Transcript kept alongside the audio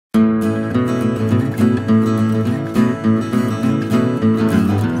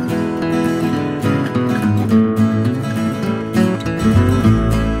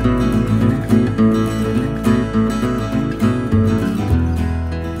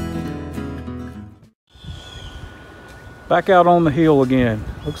Back out on the hill again.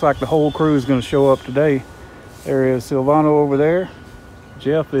 Looks like the whole crew is going to show up today. There is Silvano over there.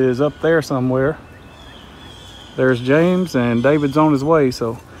 Jeff is up there somewhere. There's James, and David's on his way,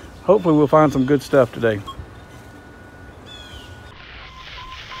 so hopefully we'll find some good stuff today.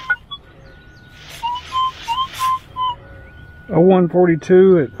 A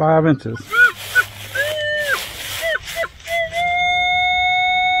 142 at 5 inches.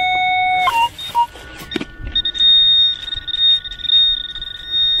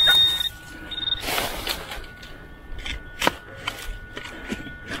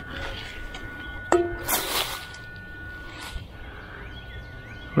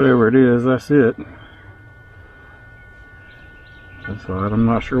 Whatever it is, that's it. That's all right. I'm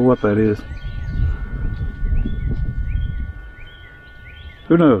not sure what that is.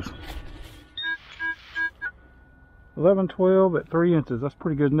 Who knows? 11-12 at 3 inches. That's a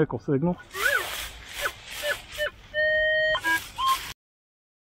pretty good nickel signal.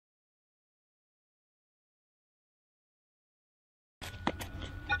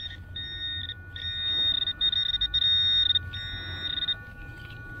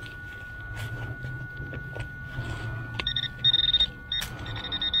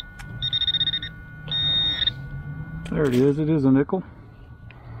 There it is. It is a nickel.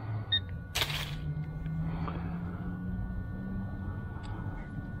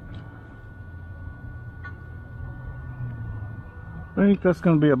 I think that's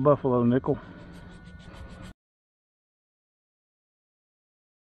going to be a buffalo nickel.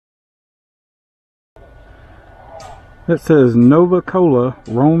 That says Nova Cola,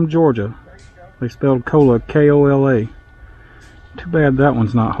 Rome, Georgia. They spelled cola K-O-L-A. Too bad that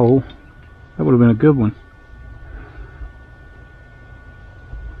one's not whole. That would have been a good one.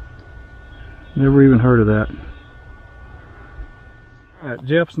 Never even heard of that. Alright,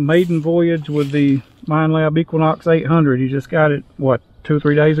 Jeff's maiden voyage with the Minelab Equinox 800. He just got it, what, 2 or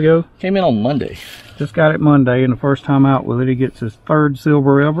 3 days ago? Came in on Monday. Just got it Monday, and the first time out with it, he gets his third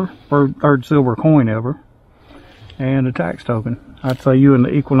silver ever, third silver coin ever, and a tax token. I'd say you and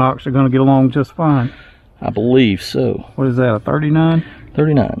the Equinox are going to get along just fine. I believe so. What is that, a 39?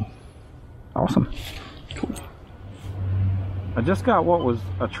 39. Awesome. Cool. I just got what was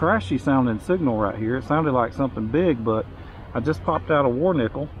a trashy sounding signal right here. It sounded like something big, but I just popped out a war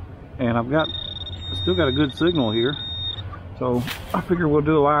nickel, and I still got a good signal here. So I figure we'll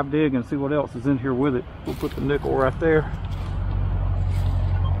do a live dig and see what else is in here with it. We'll put the nickel right there.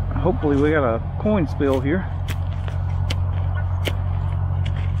 Hopefully we got a coin spill here.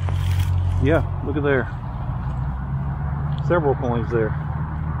 Yeah, look at there. Several coins there.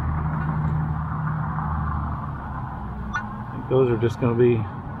 Those are just going to be,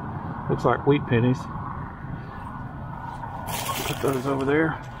 looks like wheat pennies. Put those over there.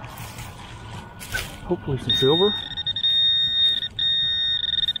 Hopefully some silver.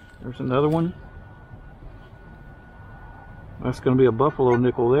 There's another one. That's going to be a buffalo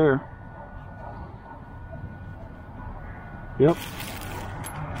nickel there. Yep.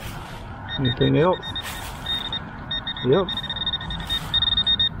 Anything else? Yep.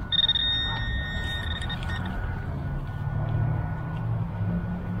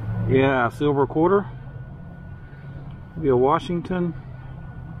 Yeah, silver quarter. Be a Washington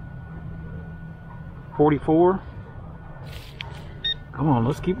 44. Come on,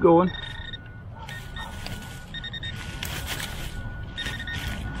 let's keep going.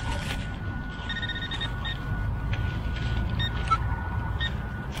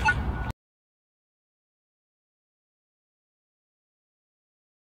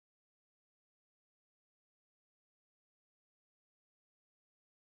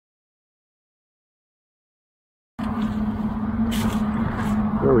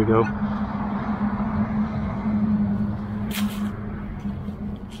 There we go.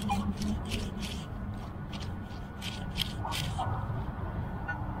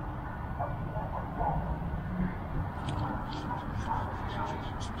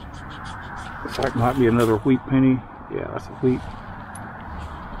 Looks like might be another wheat penny. Yeah, that's a wheat.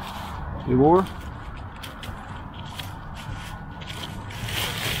 Any more?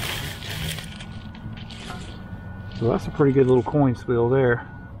 So that's a pretty good little coin spill there.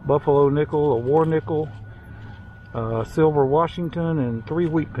 Buffalo nickel, a war nickel, silver Washington, and 3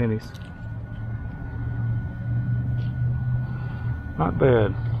 wheat pennies. Not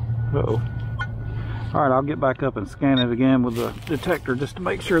bad. Uh-oh. Alright, I'll get back up and scan it again with the detector just to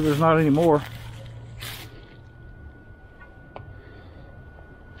make sure there's not any more.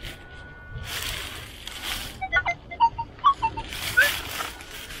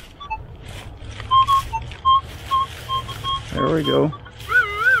 There we go.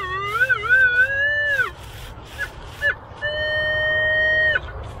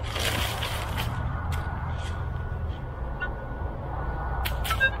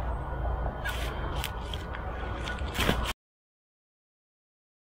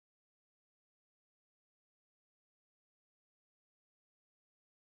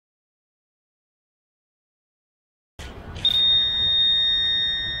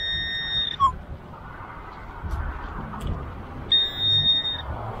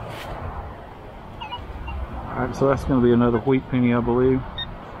 Alright, so that's going to be another wheat penny, I believe.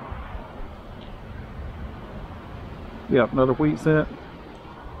 Yep, another wheat cent.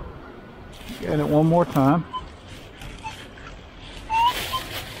 Get it one more time.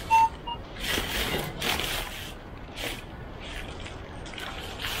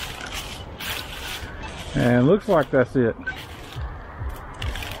 And looks like that's it.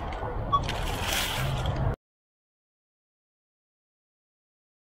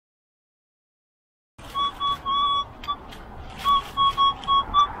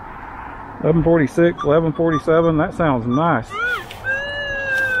 $11.46, $11.47. That sounds nice.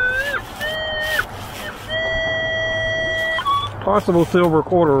 Possible silver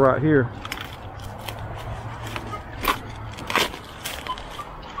quarter right here.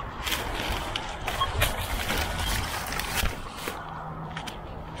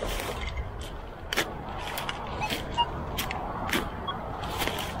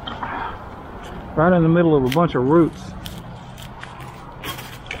 Right in the middle of a bunch of roots.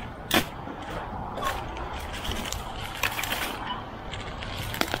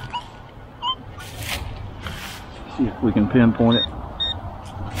 See if we can pinpoint it.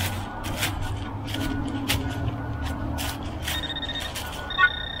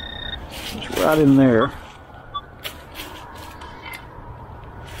 It's right in there.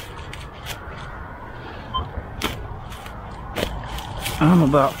 I'm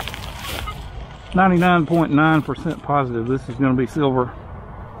about 99.9% positive this is going to be silver.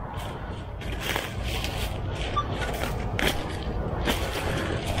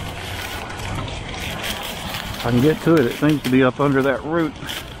 If I can get to it, it seems to be up under that root.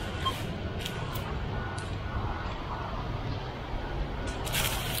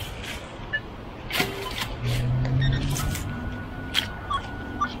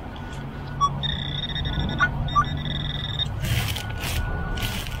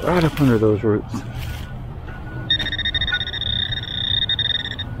 Right up under those roots.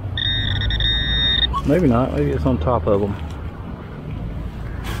 Maybe not, maybe it's on top of them.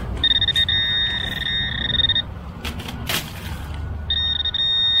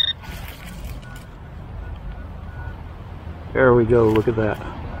 There we go, look at that.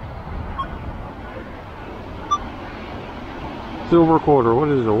 Silver quarter, what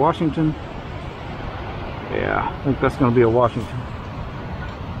is it, a Washington? Yeah, I think that's going to be a Washington.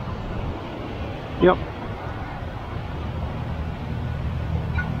 Yep.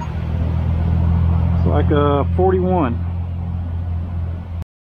 It's like a 41.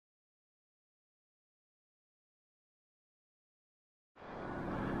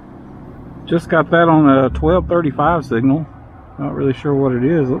 Just got that on a 1235 signal. Not really sure what it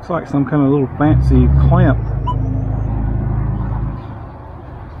is. Looks like some kind of little fancy clamp.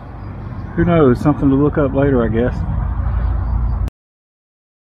 Who knows? Something to look up later, I guess.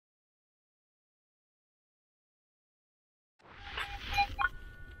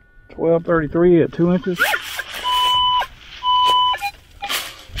 .1233 at 2 inches.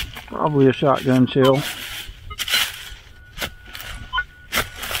 Probably a shotgun shell.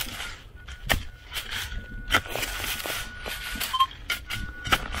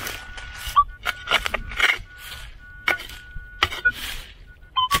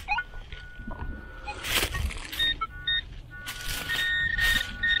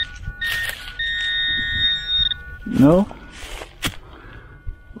 No?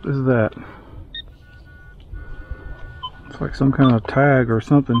 What is that? It's like some kind of tag or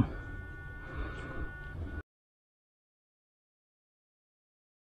something.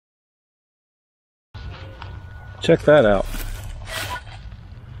 Check that out.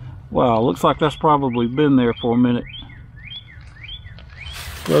 Wow, looks like that's probably been there for a minute.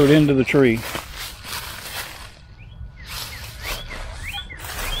 Rode into the tree.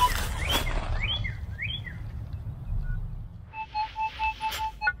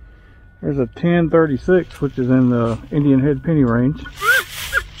 There's a 1036, which is in the Indian Head penny range.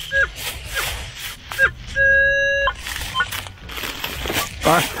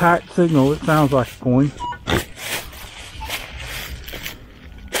 Nice tight signal. It sounds like a coin.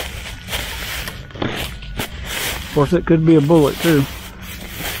 Of course, it could be a bullet too.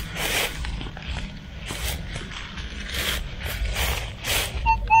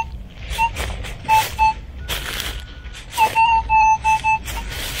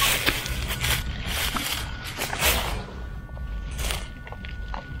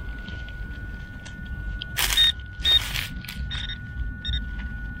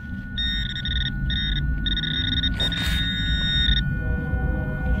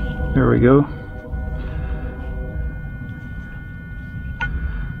 There we go.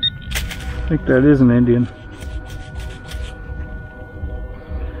 I think that is an Indian.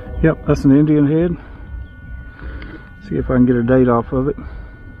 Yep, that's an Indian head. See if I can get a date off of it.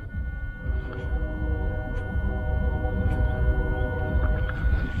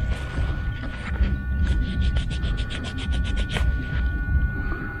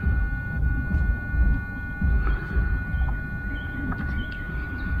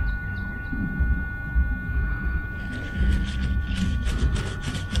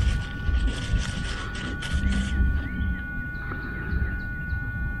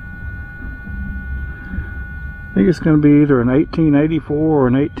 I think it's going to be either an 1884 or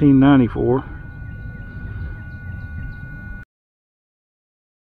an 1894.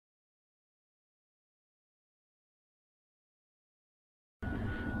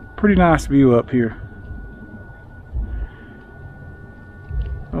 Pretty nice view up here.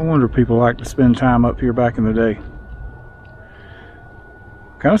 I wonder if people like to spend time up here back in the day.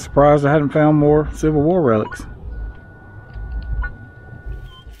 Kind of surprised I hadn't found more Civil War relics.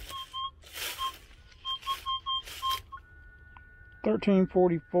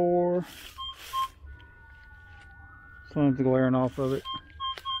 $13.44. Sun's glaring off of it.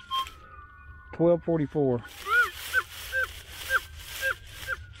 $12.44.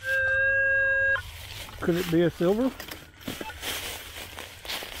 Could it be a silver?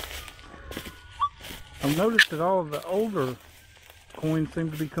 I've noticed that all of the older coins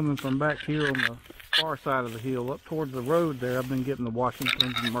seem to be coming from back here on the far side of the hill. Up towards the road there, I've been getting the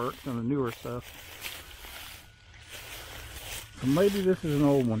Washingtons and Mercs and the newer stuff. So maybe this is an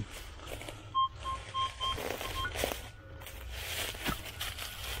old one.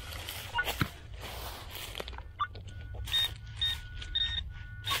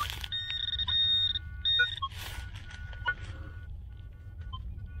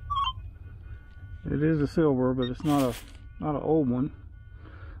 It is a silver, but it's not an old one,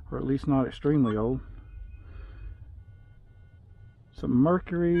 or at least not extremely old. Some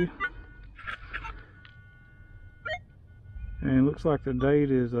mercury, and it looks like the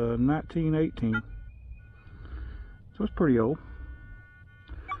date is 1918, so it's pretty old.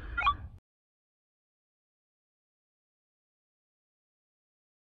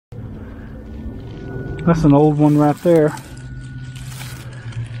 That's an old one right there.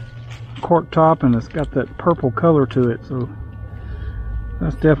 Cork top, and it's got that purple color to it, so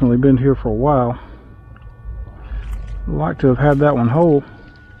that's definitely been here for a while. I'd like to have had that one whole.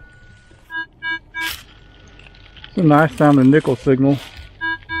 It's a nice sounding nickel signal.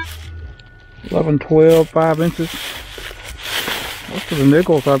 11-12, 5 inches. Most of the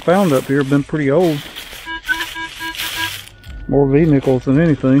nickels I found up here have been pretty old. More V nickels than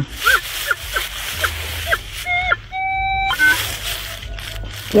anything.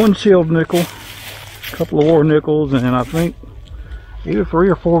 One shilled nickel, a couple of war nickels, and I think either 3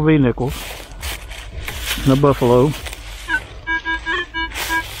 or 4 V nickels. And a buffalo.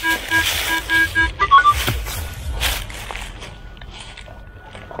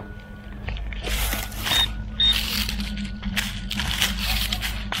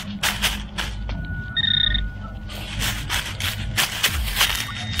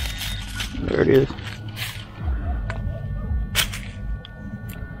 There it is.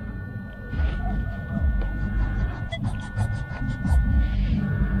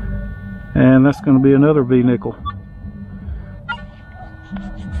 And that's going to be another V nickel.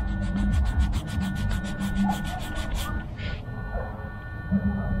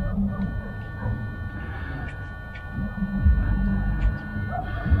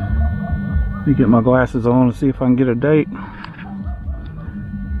 Let me get my glasses on and see if I can get a date.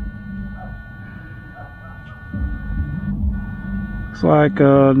 Looks like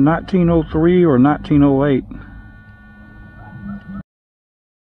 1903 or 1908.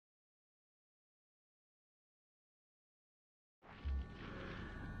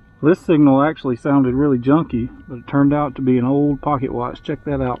 This signal actually sounded really junky, but it turned out to be an old pocket watch. Check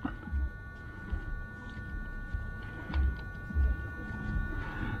that out.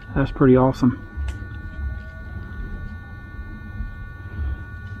 That's pretty awesome.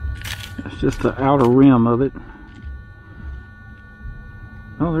 It's just the outer rim of it.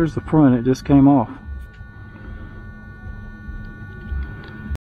 Oh, there's the front. It just came off.